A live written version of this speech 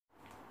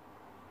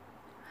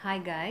Hi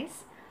guys,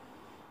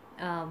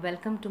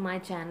 welcome to my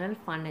channel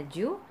Fun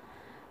Edu.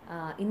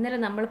 ഇന്നലെ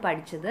നമ്മൾ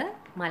പഠിച്ചത്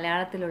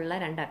മലയാളത്തിലുള്ള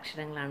രണ്ട്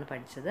അക്ഷരങ്ങളാണ്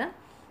പഠിച്ചത്,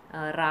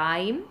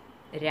 റായും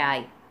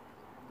രായും.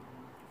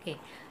 ഓക്കെ,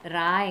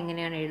 റാ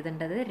എങ്ങനെയാണ്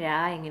എഴുതേണ്ടത്, രാ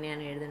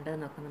എങ്ങനെയാണ് എഴുതേണ്ടത്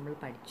എന്നൊക്കെ നമ്മൾ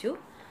പഠിച്ചു.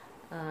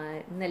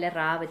 ഇന്നലെ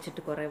റാ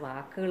വെച്ചിട്ട് കുറേ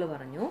വാക്കുകൾ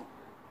പറഞ്ഞു.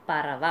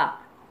 പറവ,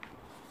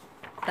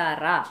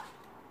 തറ,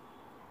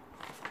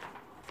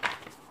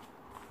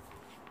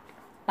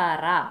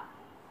 പറ.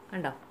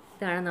 കണ്ടോ,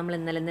 ഇതാണ് നമ്മൾ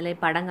ഇന്നലെ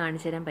പടം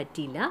കാണിച്ചു തരാൻ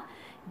പറ്റിയില്ല.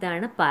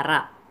 ഇതാണ് പറ,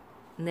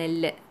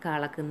 നെല്ല്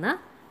കളക്കുന്ന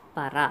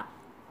പറ.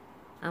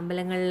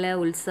 അമ്പലങ്ങളിലെ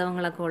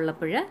ഉത്സവങ്ങളൊക്കെ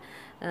ഉള്ളപ്പോൾ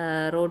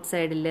റോഡ്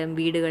സൈഡിലും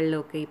വീടുകളിലും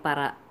ഒക്കെ ഈ പറ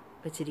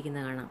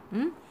വെച്ചിരിക്കുന്നത് കാണാം.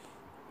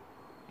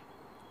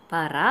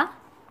 പറ.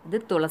 ഇത്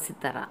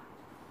തുളസിത്തറ,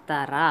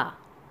 തറ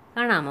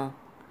കാണാമോ?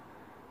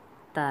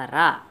 തറ,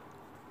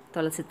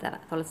 തുളസിത്തറ.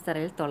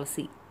 തുളസിത്തറയിൽ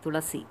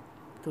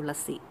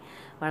തുളസി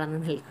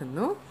വളർന്നു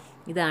നിൽക്കുന്നു.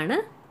 ഇതാണ്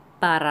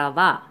പറവ.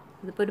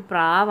 ഇതിപ്പോൾ ഒരു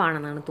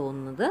പ്രാവാണെന്നാണ്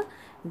തോന്നുന്നത്.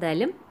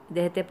 എന്തായാലും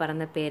ഇദ്ദേഹത്തെ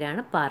പറഞ്ഞ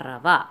പേരാണ്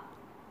പറവ.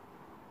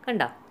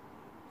 കണ്ടോ?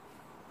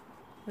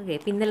 ഓക്കെ,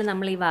 പിന്നലെ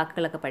നമ്മൾ ഈ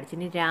വാക്കുകളൊക്കെ പഠിച്ചു.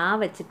 ഇനി രാ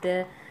വെച്ചിട്ട്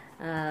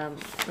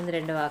ഒന്ന്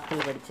രണ്ട് വാക്കുകൾ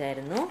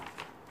പഠിച്ചായിരുന്നു.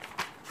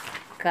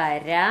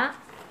 കര.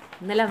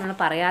 ഇന്നലെ നമ്മൾ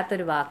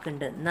പറയാത്തൊരു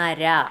വാക്കുണ്ട്,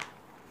 നര.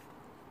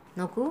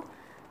 നോക്കൂ,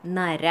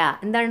 നര.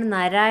 എന്താണ്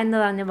നര എന്ന്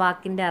പറഞ്ഞ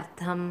വാക്കിൻ്റെ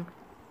അർത്ഥം?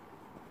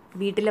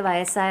 വീട്ടിൽ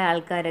വയസ്സായ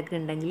ആൾക്കാരൊക്കെ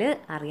ഉണ്ടെങ്കിൽ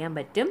അറിയാൻ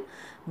പറ്റും.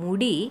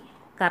 മുടി,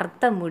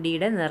 കറുത്ത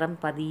മുടിയുടെ നിറം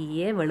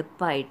പതിയെ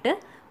വെളുപ്പായിട്ട്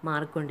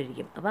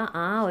മാറിക്കൊണ്ടിരിക്കും. അപ്പോൾ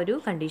ആ ഒരു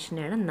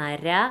കണ്ടീഷനാണ്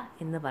നര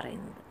എന്ന്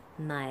പറയുന്നത്.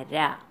 നര.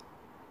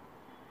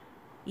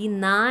 ഈ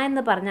ന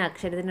എന്ന് പറഞ്ഞ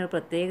അക്ഷരത്തിനൊരു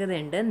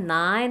പ്രത്യേകതയുണ്ട്. ന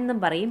എന്നും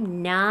പറയും,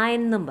 ന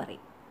എന്നും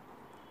പറയും.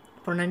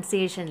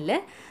 പ്രൊണൗൺസിയേഷനിൽ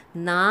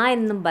ന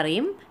എന്നും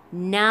പറയും,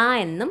 ന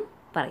എന്നും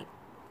പറയും.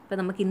 ഇപ്പോൾ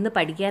നമുക്ക് ഇന്ന്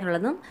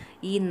പഠിക്കാനുള്ളതും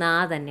ഈ ന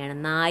തന്നെയാണ്.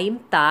 നായും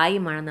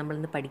തായുമാണ്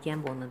നമ്മളിന്ന് പഠിക്കാൻ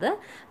പോകുന്നത്.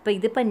 അപ്പോൾ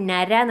ഇതിപ്പോൾ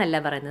നര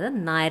എന്നല്ല പറയുന്നത്,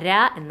 നര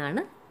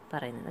എന്നാണ്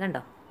പറയുന്നത്.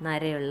 കണ്ടോ,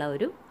 നരയുള്ള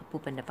ഒരു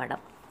അപ്പൂപ്പൻ്റെ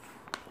പടം.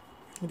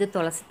 ഇത്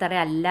തുളസിത്തറ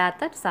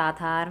അല്ലാത്ത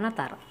സാധാരണ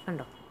തറ.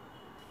 കണ്ടോ,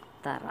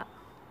 തറ,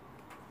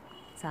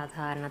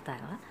 സാധാരണ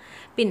തറ.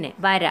 പിന്നെ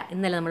വര.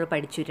 ഇന്നലെ നമ്മൾ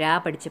പഠിച്ചു, രാ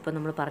പഠിച്ചപ്പോൾ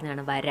നമ്മൾ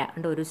പറഞ്ഞാണ് വര.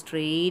 കണ്ടോ, ഒരു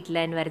സ്ട്രെയിറ്റ്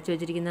ലൈൻ വരച്ച്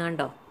വെച്ചിരിക്കുന്നത്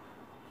കണ്ടോ?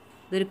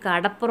 ഇതൊരു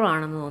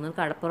കടപ്പുറമാണെന്ന്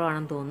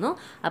തോന്നുന്നു.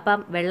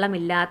 അപ്പം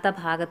വെള്ളമില്ലാത്ത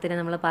ഭാഗത്തിന്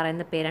നമ്മൾ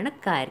പറയുന്ന പേരാണ്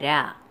കര.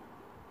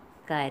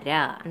 കര.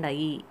 ഉണ്ടോ,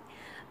 ഈ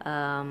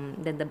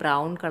ഇതെന്താ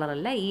ബ്രൗൺ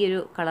കളറല്ല, ഈ ഒരു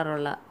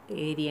കളറുള്ള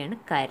ഏരിയയാണ്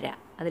കര.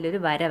 അതിലൊരു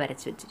വര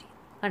വരച്ച് വെച്ചിരിക്കും.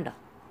 കണ്ടോ?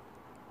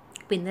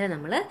 അപ്പം ഇന്നലെ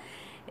നമ്മൾ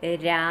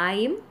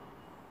രായും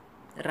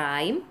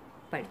റായും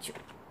പഠിച്ചു.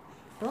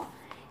 അപ്പോൾ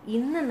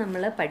ഇന്ന്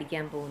നമ്മൾ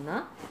പഠിക്കാൻ പോകുന്ന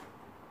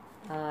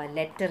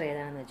ലെറ്റർ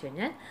ഏതാണെന്ന് വെച്ച്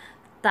കഴിഞ്ഞാൽ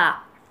ത.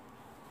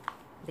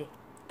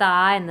 ത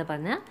എന്ന്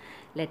പറഞ്ഞ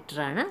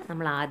ലെറ്ററാണ്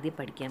നമ്മൾ ആദ്യം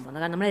പഠിക്കാൻ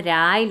പോകുന്നത്. കാരണം നമ്മൾ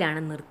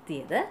രായിലാണ്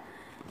നിർത്തിയത്.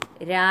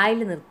 രായിൽ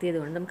നിർത്തിയത്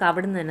കൊണ്ട് നമുക്ക്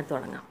അവിടെ നിന്ന് തന്നെ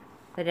തുടങ്ങാം.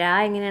 രാ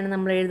എങ്ങനെയാണ്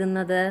നമ്മൾ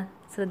എഴുതുന്നത്?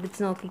 ശ്രദ്ധിച്ച്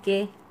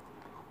നോക്കിക്കേ.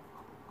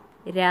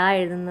 രാ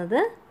എഴുതുന്നത്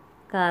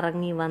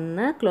കറങ്ങി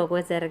വന്ന് ക്ലോക്ക്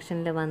വൈസ്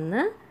ഡയറക്ഷനിൽ വന്ന്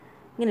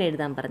ഇങ്ങനെ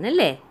എഴുതാൻ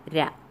പറഞ്ഞല്ലേ,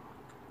 രാ.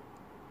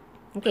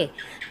 ഓക്കെ,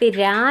 അപ്പോൾ ഈ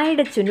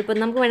രായുടെ ചുരുപ്പ്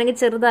നമുക്ക് വേണമെങ്കിൽ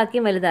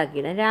ചെറുതാക്കിയും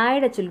വലുതാക്കിയിടാം.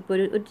 രായുടെ ചുരുപ്പ്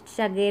ഒരു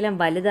ശകലം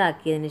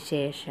വലുതാക്കിയതിന്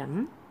ശേഷം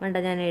വേണ്ട,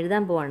 ഞാൻ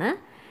എഴുതാൻ പോവാണ്.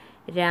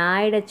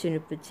 രായുടെ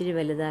ചുരുപ്പ് ഇച്ചിരി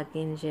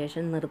വലുതാക്കിയതിന്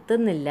ശേഷം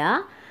നിർത്തുന്നില്ല,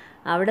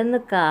 അവിടെ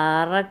നിന്ന്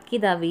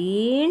കറക്കിതാ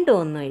വീണ്ടും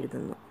ഒന്നും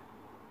എഴുതുന്നു.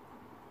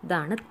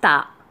 ഇതാണ് ത.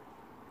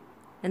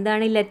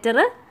 എന്താണ് ഈ ലെറ്റർ?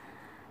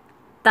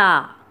 ത.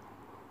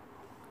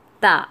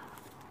 ത.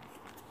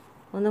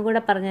 ഒന്നും കൂടെ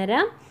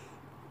പറഞ്ഞുതരാം.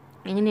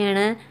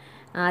 എങ്ങനെയാണ്?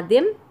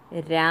 ആദ്യം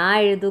രാ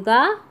എഴുതുക.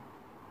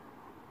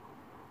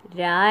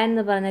 രാ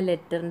എന്ന് പറഞ്ഞ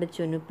ലെറ്ററിൻ്റെ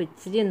ചുനുപ്പ്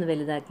ഇച്ചിരി ഒന്ന്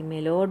വലുതാക്കി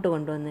മേലോട്ട്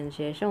കൊണ്ടുവന്നതിന്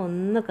ശേഷം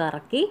ഒന്ന്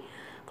കറക്കി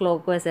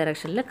ക്ലോക്ക് വൈസ്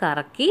ഡയറക്ഷനിൽ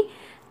കറക്കി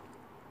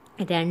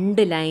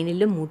രണ്ട്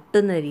ലൈനിലും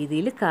മുട്ടുന്ന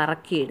രീതിയിൽ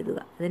കറക്കി എഴുതുക.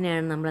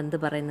 അതിനെയാണ് നമ്മൾ എന്ത്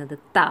പറയുന്നത്?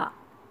 ത.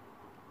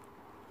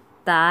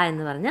 ത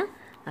എന്ന് പറഞ്ഞ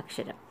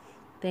അക്ഷരം.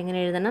 അപ്പം എങ്ങനെ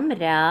എഴുതണം?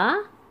 രാ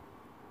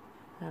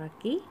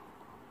കറക്കി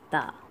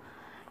ത.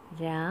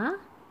 രാ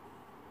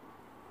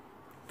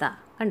ത.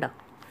 കണ്ടോ?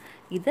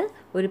 ഇത്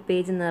ഒരു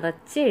പേജ്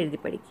നിറച്ച് എഴുതി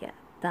പഠിക്കുക.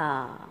 ത.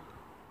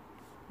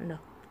 കണ്ടോ,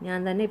 ഞാൻ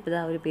തന്നെ ഇപ്പോൾ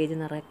ഒരു പേജ്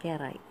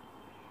നിറയ്ക്കാറായി.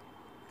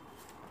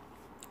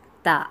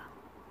 ത.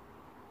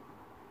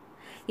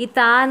 ഈ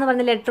ത എന്ന്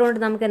പറഞ്ഞ ലെറ്റർ കൊണ്ട്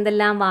നമുക്ക്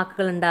എന്തെല്ലാം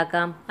വാക്കുകൾ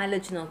ഉണ്ടാക്കാം?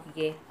 ആലോചിച്ച്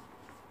നോക്കിക്കേ.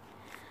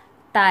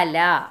 തല,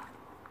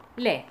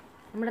 അല്ലേ?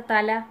 നമ്മുടെ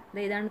തല,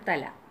 ഇതാണ്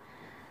തല.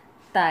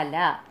 തല.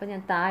 അപ്പോൾ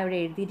ഞാൻ ത ഇവിടെ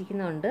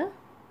എഴുതിയിരിക്കുന്നുണ്ട്.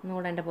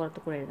 ഒന്നുകൂടെ എൻ്റെ പുറത്ത്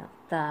കൂടെ എഴുതാം.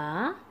 ത.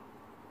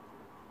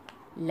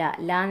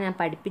 ല ഞാൻ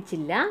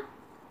പഠിപ്പിച്ചില്ല,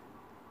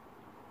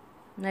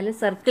 എന്നാലും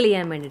സർക്കിൾ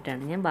ചെയ്യാൻ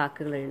വേണ്ടിയിട്ടാണ് ഞാൻ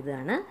വാക്കുകൾ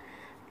എഴുതുകയാണ്.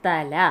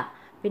 തല.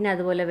 പിന്നെ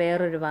അതുപോലെ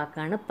വേറൊരു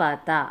വാക്കാണ്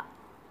പത.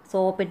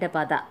 സോപ്പിൻ്റെ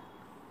പത,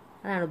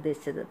 അതാണ്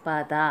ഉദ്ദേശിച്ചത്.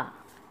 പത.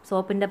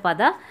 സോപ്പിൻ്റെ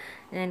പത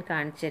ഞാൻ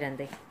കാണിച്ചു തരാം.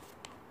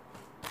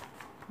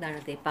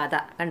 ഇതാണ് പത.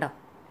 കണ്ടോ,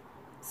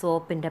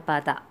 സോപ്പിൻ്റെ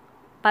പത.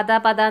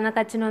 പത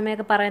എന്നൊക്കെ അച്ഛനും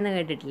അമ്മയൊക്കെ പറയുന്നത്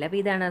കേട്ടിട്ടില്ല.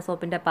 അപ്പോൾ ഇതാണ്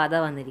സോപ്പിൻ്റെ പത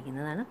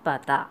വന്നിരിക്കുന്നതാണ്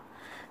പത.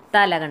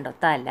 തല. കണ്ടോ,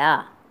 തല.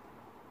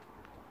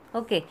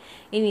 ഓക്കെ,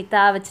 ഇനി ത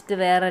വെച്ചിട്ട്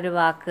വേറൊരു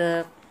വാക്ക്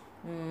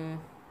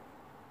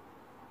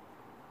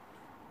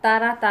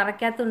തറ,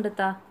 തറയ്ക്കകത്തുണ്ട്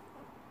താ.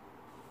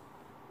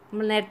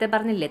 നമ്മൾ നേരത്തെ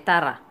പറഞ്ഞില്ലേ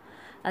തറ,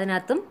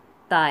 അതിനകത്തും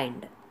താ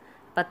ഉണ്ട്.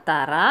 അപ്പം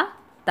തറ,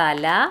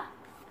 തല,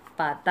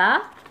 പത,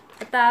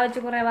 താ വെച്ച്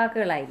കുറേ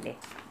വാക്കുകളായില്ലേ.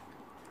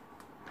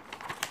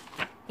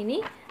 ഇനി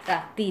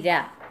തിര,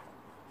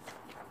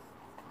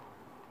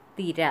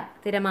 തിര,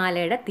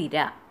 തിരമാലയുടെ തിര.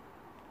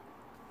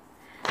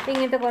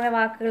 ഇങ്ങനത്തെ കുറേ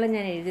വാക്കുകൾ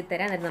ഞാൻ എഴുതി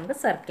തരാം, എന്നിട്ട് നമുക്ക്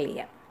സർക്കിൾ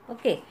ചെയ്യാം.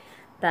 ഓക്കെ.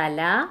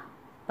 തല,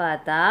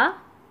 പത,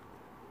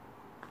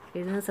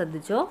 എഴുതുന്നത്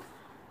ശ്രദ്ധിച്ചോ.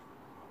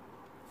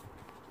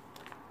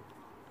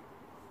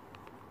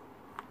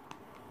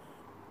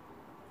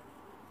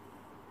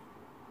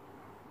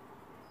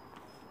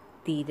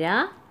 തിര,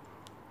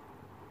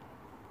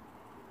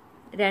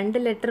 2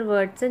 ലെറ്റർ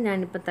വേർഡ്സ്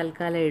ഞാനിപ്പോൾ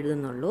തൽക്കാലം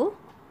എഴുതുന്നുള്ളൂ.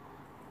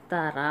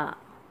 തറ.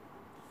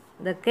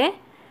 ഇതൊക്കെ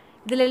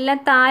ഇതിലെല്ലാം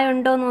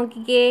തായുണ്ടോ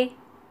നോക്കിക്കേ.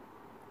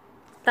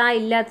 താ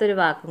ഇല്ലാത്തൊരു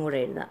വാക്കും കൂടെ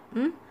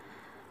എഴുതാം.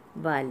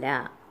 വല,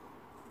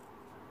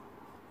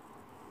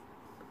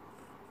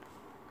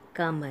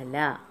 കമല,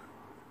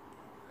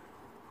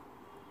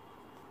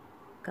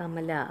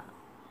 കമല,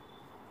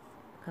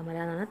 കമല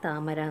എന്നാണ്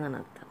താമര എന്നാണ്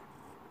അർത്ഥം.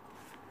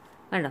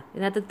 കണ്ടോ,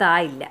 ഇതിനകത്ത് താ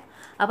ഇല്ല.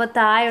 അപ്പോൾ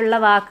തായുള്ള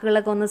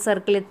വാക്കുകളൊക്കെ ഒന്ന്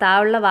സർക്കിൾ,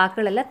 തായുള്ള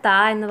വാക്കുകളല്ല, താ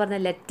എന്ന് പറഞ്ഞ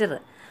ലെറ്റർ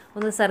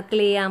ഒന്ന് സർക്കിൾ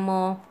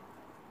ചെയ്യാമോ?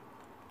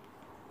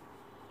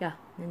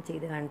 ഞാൻ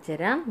ചെയ്ത് കാണിച്ചു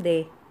തരാം. ദേ,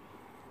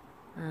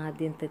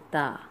 ആദ്യത്തെ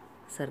താ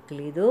സർക്കിൾ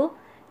ചെയ്തു,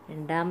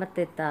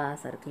 രണ്ടാമത്തെ താ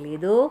സർക്കിൾ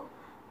ചെയ്തു,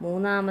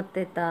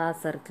 മൂന്നാമത്തെ താ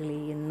സർക്കിൾ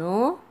ചെയ്യുന്നു,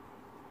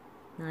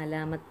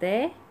 നാലാമത്തെ.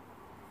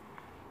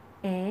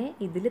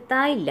 ഇതിൽ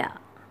താ ഇല്ല,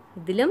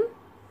 ഇതിലും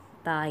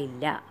താ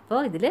ഇല്ല.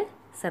 അപ്പോൾ ഇതിൽ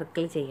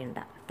സർക്കിൾ ചെയ്യണ്ട,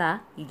 താ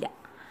ഇല്ല.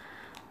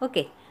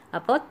 ഓക്കെ.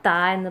 അപ്പോൾ താ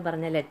എന്ന്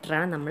പറഞ്ഞ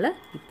ലെറ്ററാണ് നമ്മൾ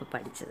ഇപ്പോൾ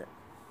പഠിച്ചത്.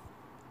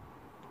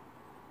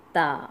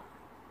 താ.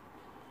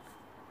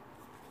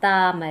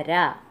 താമര,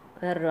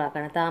 വേറൊരു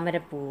വാക്കാണ്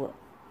താമരപ്പൂവ്.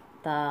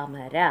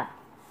 താമര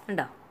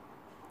ഉണ്ടോ?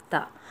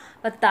 താ.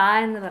 അപ്പോൾ താ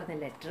എന്ന് പറഞ്ഞ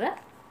ലെറ്റർ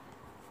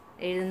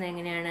എഴുതുന്നത്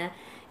എങ്ങനെയാണ്?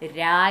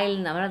 രായിൽ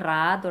നമ്മൾ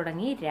റാ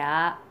തുടങ്ങി രാ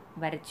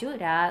വരച്ചു,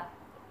 രാ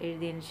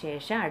എഴുതിയതിന്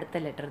ശേഷം അടുത്ത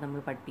ലെറ്റർ നമ്മൾ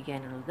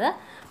പഠിപ്പിക്കാനുള്ളത്,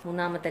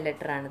 മൂന്നാമത്തെ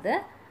ലെറ്ററാണിത്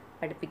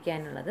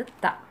പഠിപ്പിക്കാനുള്ളത്,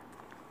 ത.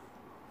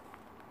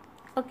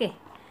 ഓക്കെ.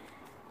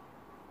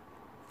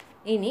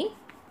 ഇനി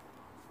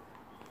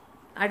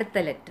അടുത്ത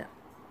ലെറ്റർ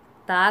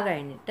താ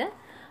കഴിഞ്ഞിട്ട്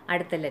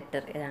അടുത്ത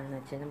ലെറ്റർ ഏതാണെന്ന്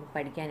വെച്ചാൽ നമുക്ക്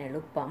പഠിക്കാൻ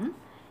എളുപ്പം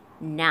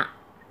ന.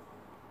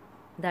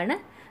 ഇതാണ്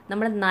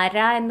നമ്മൾ നര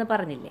എന്ന്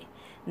പറഞ്ഞില്ലേ,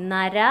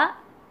 നര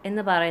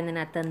എന്ന്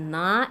പറയുന്നതിനകത്ത് ന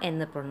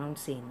എന്ന്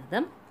പ്രൊനൗൺസ്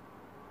ചെയ്യുന്നതും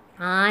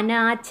ആന,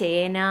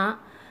 ചേന,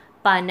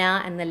 പന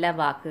എന്നെല്ലാ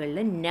വാക്കുകളിൽ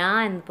ന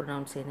എന്ന്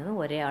പ്രൊനൗൺസ്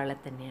ചെയ്യുന്നതും ഒരേ ആളെ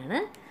തന്നെയാണ്.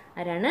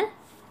 ആരാണ്?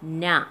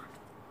 ന.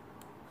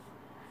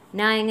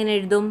 ന എങ്ങനെ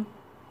എഴുതും?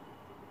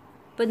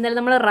 ഇപ്പോൾ ഇന്നലെ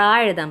നമ്മൾ റാ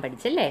എഴുതാൻ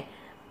പഠിച്ചല്ലേ.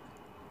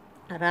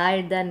 റാ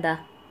എഴുതാൻ എന്താ,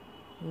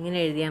 ഇങ്ങനെ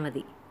എഴുതിയാൽ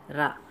മതി,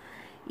 റാ.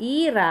 ഈ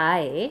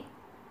റായെ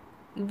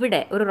ഇവിടെ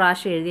ഒരു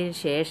പ്രാവശ്യം എഴുതിയതിന്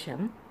ശേഷം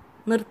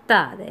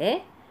നിർത്താതെ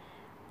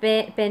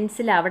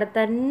പെൻസിൽ അവിടെ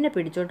തന്നെ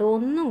പിടിച്ചോട്ട്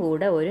ഒന്നും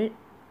കൂടെ ഒരു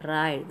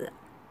റാ എഴുതുക.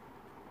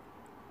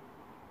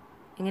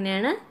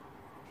 എങ്ങനെയാണ്?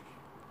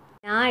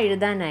 ഞാൻ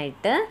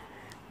എഴുതാനായിട്ട്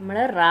നമ്മൾ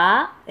റാ,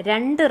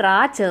 2 റാ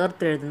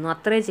ചേർത്ത് എഴുതുന്നു,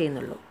 അത്രേ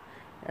ചെയ്യുന്നുള്ളൂ.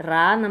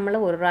 റാ നമ്മൾ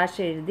ഒരു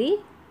പ്രാവശ്യം എഴുതി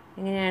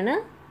എങ്ങനെയാണ്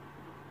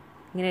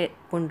ഇങ്ങനെ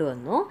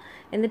കൊണ്ടുവന്നു,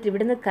 എന്നിട്ട്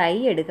ഇവിടുന്ന് കൈ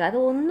എടുക്കുക, അത്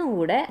ഒന്നും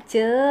കൂടെ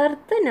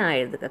ചേർത്ത് ഞാൻ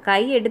എഴുതുക.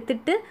 കൈ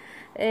എടുത്തിട്ട്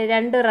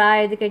 2 റാ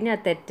എഴുതി കഴിഞ്ഞാൽ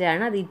അത്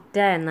തെറ്റാണ്, അത് ഇറ്റ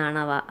എന്നാണ്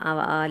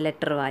ആ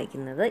ലെറ്റർ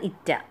വായിക്കുന്നത്.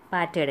 ഇറ്റ,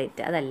 പാറ്റയുടെ ഇറ്റ,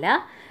 അതല്ല.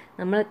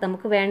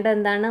 നമുക്ക് വേണ്ട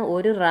എന്താണ്?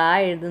 ഒരു റാ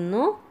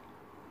എഴുതുന്നു,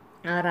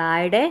 ആ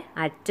റായുടെ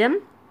അറ്റം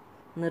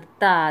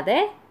നിർത്താതെ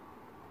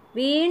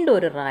വീണ്ടും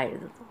ഒരു റാ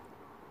എഴുതുന്നു,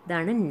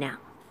 ഇതാണ് ന.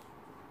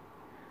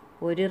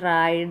 ഒരു റാ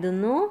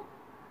എഴുതുന്നു,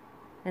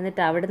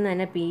 എന്നിട്ട് അവിടുന്ന്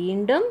തന്നെ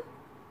വീണ്ടും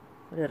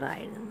ഒരു റാ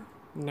എഴുതുന്നു,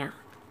 ന.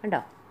 കണ്ടോ?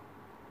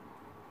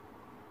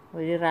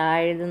 ഒരു റാ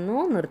എഴുതുന്നു,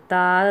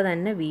 നിർത്താതെ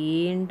തന്നെ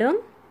വീണ്ടും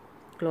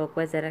ക്ലോക്ക്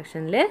വൈസ്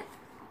ഡയറക്ഷനിൽ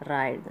റാ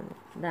എഴുതുന്നു,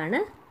 ഇതാണ്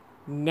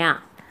ന.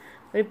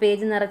 ഒരു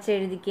പേജ് നിറച്ച്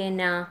എഴുതിക്കേ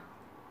ന.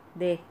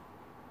 ദേ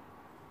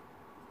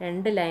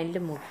 2 ലൈനിൽ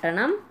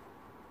മുട്ടണം.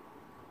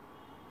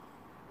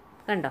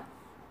 കണ്ടോ?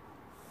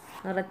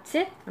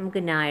 നിറച്ച് നമുക്ക്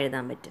ന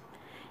എഴുതാൻ പറ്റും.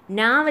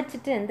 ന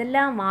വെച്ചിട്ട്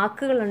എന്തെല്ലാം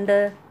വാക്കുകളുണ്ട്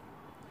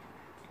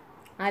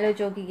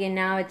ആലോചിച്ച് നോക്കിക്കേ.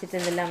 ന വെച്ചിട്ട്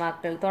എന്തെല്ലാം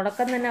വാക്കുകൾ,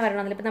 തുടക്കം തന്നെ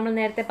വരണമെന്നില്ല. ഇപ്പം നമ്മൾ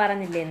നേരത്തെ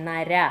പറഞ്ഞില്ലേ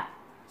നര,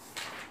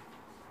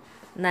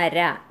 നര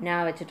ന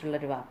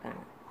വെച്ചിട്ടുള്ളൊരു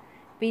വാക്കാണ്.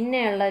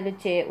 പിന്നെയുള്ള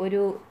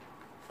ഒരു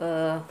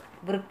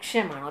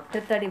വൃക്ഷമാണ്,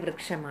 ഒറ്റത്തടി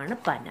വൃക്ഷമാണ്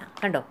പന.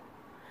 കണ്ടോ?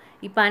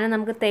 ഈ പന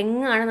നമുക്ക്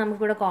തെങ്ങാണ്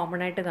നമുക്കിവിടെ കോമൺ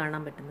ആയിട്ട്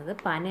കാണാൻ പറ്റുന്നത്.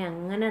 പന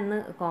അങ്ങനെ ഒന്ന്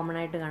കോമൺ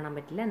ആയിട്ട് കാണാൻ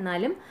പറ്റില്ല.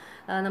 എന്നാലും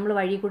നമ്മൾ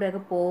വഴി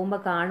കൂടെയൊക്കെ പോകുമ്പോൾ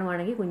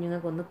കാണുവാണെങ്കിൽ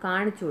കുഞ്ഞുങ്ങൾക്കൊന്ന്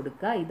കാണിച്ചു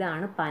കൊടുക്കുക,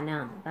 ഇതാണ് പന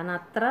എന്ന്. കാരണം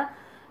അത്ര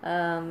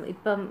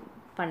ഇപ്പം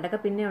പണ്ടൊക്കെ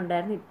പിന്നെ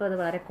ഉണ്ടായിരുന്നു, ഇപ്പോൾ അത്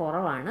വളരെ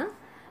കുറവാണ്.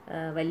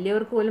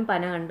 വലിയവർക്ക് പോലും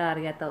പന കണ്ടാൽ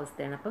അറിയാത്ത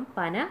അവസ്ഥയാണ്. അപ്പം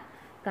പന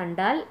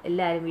കണ്ടാൽ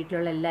എല്ലാവരും,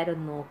 വീട്ടിലുള്ള എല്ലാവരും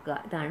ഒന്ന് നോക്കുക,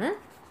 ഇതാണ്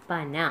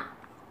പന.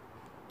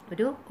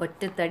 ഒരു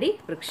ഒറ്റത്തടി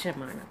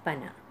വൃക്ഷമാണ്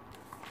പന.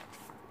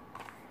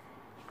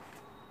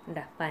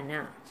 എന്താ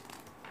പന.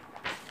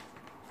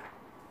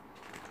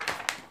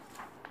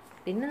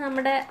 പിന്നെ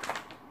നമ്മുടെ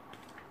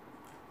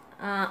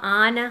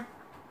ആന,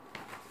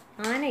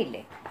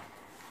 ആനയില്ലേ,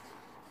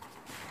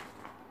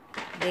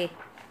 ദേ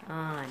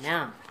ആന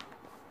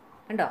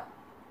കണ്ടോ,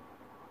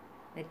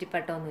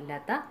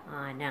 നെറ്റിപ്പട്ടമൊന്നുമില്ലാത്ത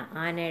ആന,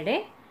 ആനയുടെ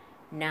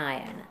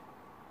നായാണ്.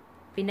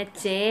 പിന്നെ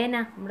ചേന,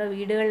 നമ്മുടെ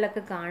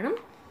വീടുകളിലൊക്കെ കാണും.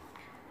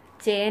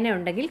 ചേന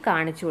ഉണ്ടെങ്കിൽ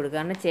കാണിച്ചു കൊടുക്കുക.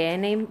 കാരണം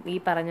ചേനയും ഈ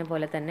പറഞ്ഞ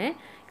പോലെ തന്നെ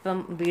ഇപ്പം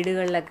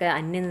വീടുകളിലൊക്കെ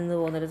അന്യം നിന്ന്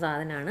പോകുന്നൊരു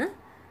സാധനമാണ്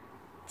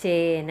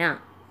ചേന.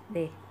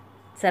 ദേ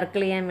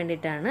സർക്കിൾ ചെയ്യാൻ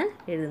വേണ്ടിയിട്ടാണ്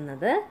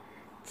എഴുതുന്നത്.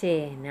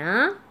 ചേന,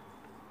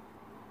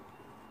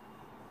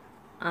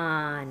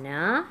 ആന,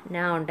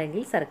 നാ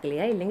ഉണ്ടെങ്കിൽ സർക്കിൾ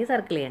ചെയ്യുക, ഇല്ലെങ്കിൽ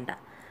സർക്കിൾ ചെയ്യണ്ട.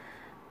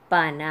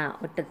 പന,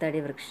 ഒറ്റത്തടി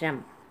വൃക്ഷം,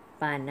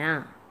 പന.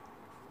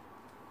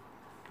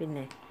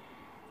 പിന്നെ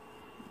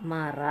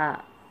മറ,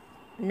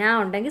 നാ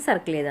ഉണ്ടെങ്കിൽ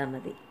സർക്കിൾ ചെയ്താൽ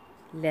മതി.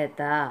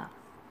 ലത.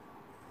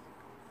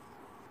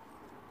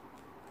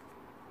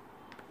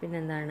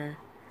 പിന്നെന്താണ്?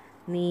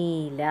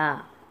 നീല,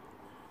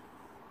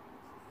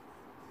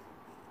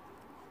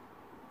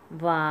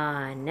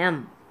 വാനം.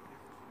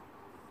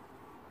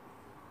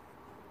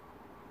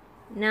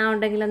 നാ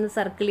ഉണ്ടെങ്കിൽ ഒന്ന്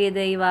സർക്കിൾ ചെയ്ത്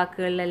ഈ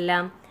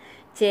വാക്കുകളിലെല്ലാം.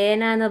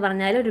 ചേന എന്ന്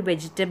പറഞ്ഞാൽ ഒരു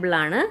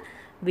വെജിറ്റബിളാണ്.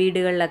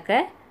 വീടുകളിലൊക്കെ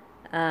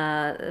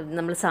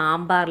നമ്മൾ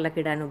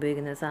സാമ്പാറിലൊക്കെ ഇടാൻ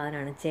ഉപയോഗിക്കുന്ന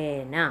സാധനമാണ്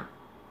ചേന.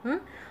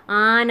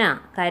 ആന,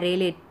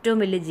 കരയിലെ ഏറ്റവും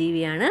വലിയ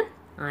ജീവിയാണ്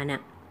ആന.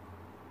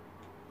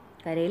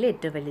 കരയിലെ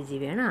ഏറ്റവും വലിയ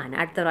ജീവിയാണ് ആന.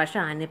 അടുത്ത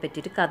പ്രാവശ്യം ആനയെ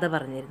പറ്റിയിട്ട് കഥ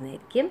പറഞ്ഞു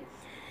തരുന്നതായിരിക്കും.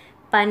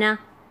 പന,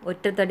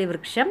 ഒറ്റത്തടി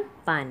വൃക്ഷം,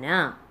 പന.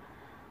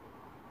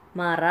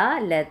 മറ,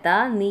 ലത,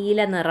 നീല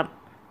നിറം,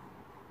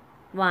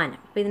 വാനം.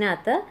 അപ്പം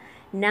ഇതിനകത്ത്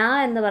നാ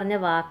എന്ന് പറഞ്ഞ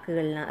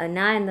വാക്കുകൾ,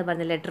 നാ എന്ന്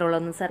പറഞ്ഞ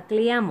ലെറ്ററുകളൊന്ന് സർക്കിൾ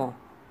ചെയ്യാമോ?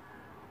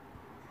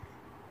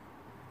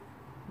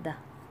 ഇതാ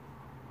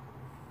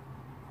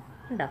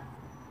ഉണ്ടോ?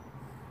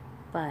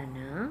 പന.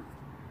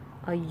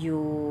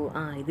 അയ്യോ,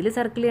 ഇതിൽ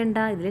സർക്കിൾ ചെയ്യണ്ട,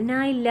 ഇതിൽ നാ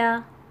ഇല്ല,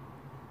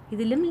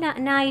 ഇതിലും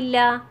നാ ഇല്ല.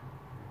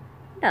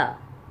 ഉണ്ടോ?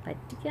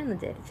 പറ്റിക്കാന്ന്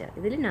വിചാരിച്ച.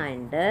 ഇതിൽ നാ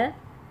ഉണ്ട്,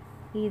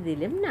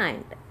 ഇതിലും നാ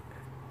ഉണ്ട്.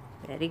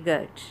 Very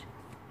good.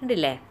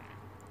 ഉണ്ടല്ലേ?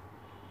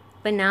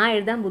 ഇപ്പം നാ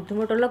എഴുതാൻ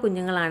ബുദ്ധിമുട്ടുള്ള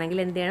കുഞ്ഞുങ്ങളാണെങ്കിൽ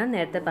എന്ത് ചെയ്യണം?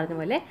 നേരത്തെ പറഞ്ഞ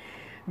പോലെ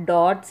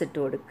ഡോട്ട്സ് ഇട്ട്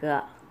കൊടുക്കുക.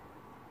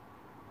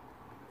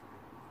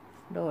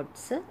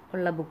 ഡോട്ട്സ്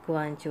ഉള്ള ബുക്ക്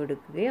വാങ്ങിച്ചു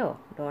കൊടുക്കുകയോ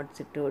ഡോട്ട്സ്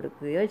ഇട്ട്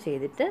കൊടുക്കുകയോ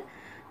ചെയ്തിട്ട്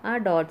ആ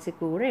ഡോട്ട്സിൽ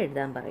കൂടെ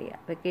എഴുതാൻ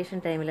പറയുക. വെക്കേഷൻ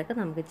ടൈമിലൊക്കെ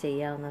നമുക്ക്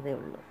ചെയ്യാവുന്നതേ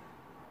ഉള്ളൂ.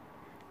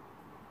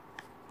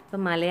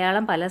 ഇപ്പം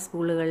മലയാളം പല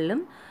സ്കൂളുകളിലും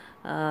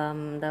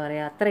എന്താ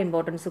പറയുക, അത്ര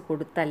ഇമ്പോർട്ടൻസ്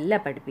കൊടുത്തല്ല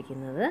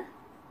പഠിപ്പിക്കുന്നത്.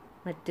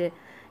 മറ്റ്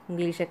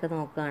ഇംഗ്ലീഷൊക്കെ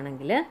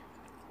നോക്കുകയാണെങ്കിൽ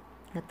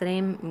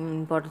അത്രയും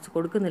ഇമ്പോർട്ടൻസ്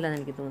കൊടുക്കുന്നില്ലെന്ന്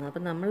എനിക്ക് തോന്നുന്നു.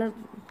 അപ്പം നമ്മൾ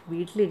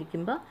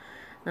വീട്ടിലിരിക്കുമ്പോൾ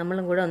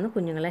നമ്മളും കൂടെ ഒന്ന്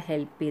കുഞ്ഞുങ്ങളെ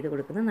ഹെൽപ്പ് ചെയ്ത്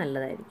കൊടുക്കുന്നത്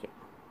നല്ലതായിരിക്കും.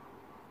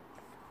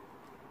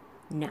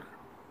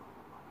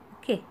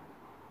 ഓക്കെ.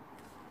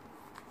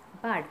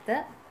 അപ്പോൾ അടുത്ത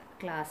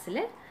ക്ലാസ്സിൽ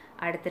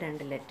അടുത്ത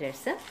 2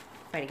 ലെറ്റേഴ്സ്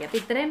പഠിക്കാം. അപ്പോൾ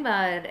ഇത്രയും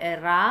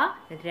റാ,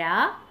 രാ,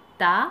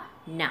 ത,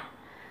 ന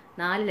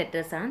 4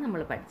 ലെറ്റേഴ്സാണ്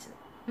നമ്മൾ പഠിച്ചത്.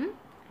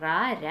 റാ,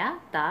 രാ,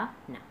 ത,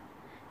 ന.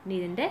 ഇനി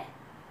ഇതിൻ്റെ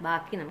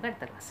ബാക്കി നമുക്ക്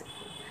അടുത്ത ക്ലാസ്സിൽ.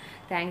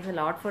 Thanks a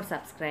lot four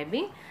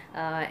subscribing.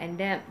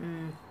 എൻ്റെ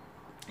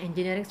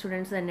എൻജിനീയറിംഗ്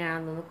സ്റ്റുഡൻസ്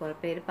തന്നെയാണെന്ന് തോന്നുന്നു. കുറേ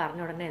പേര് പറഞ്ഞ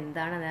ഉടനെ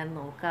എന്താണ് ഞാൻ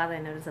നോക്കാതെ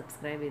തന്നെ അവർ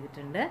സബ്സ്ക്രൈബ്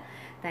ചെയ്തിട്ടുണ്ട്.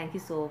 Thank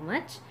you so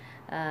much.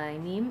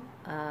 ഇനിയും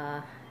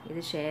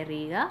ഇത് ഷെയർ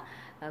ചെയ്യുക,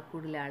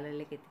 കൂടുതൽ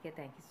ആളുകളിലേക്ക് എത്തിക്കുക.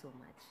 Thank you so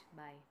much.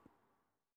 By.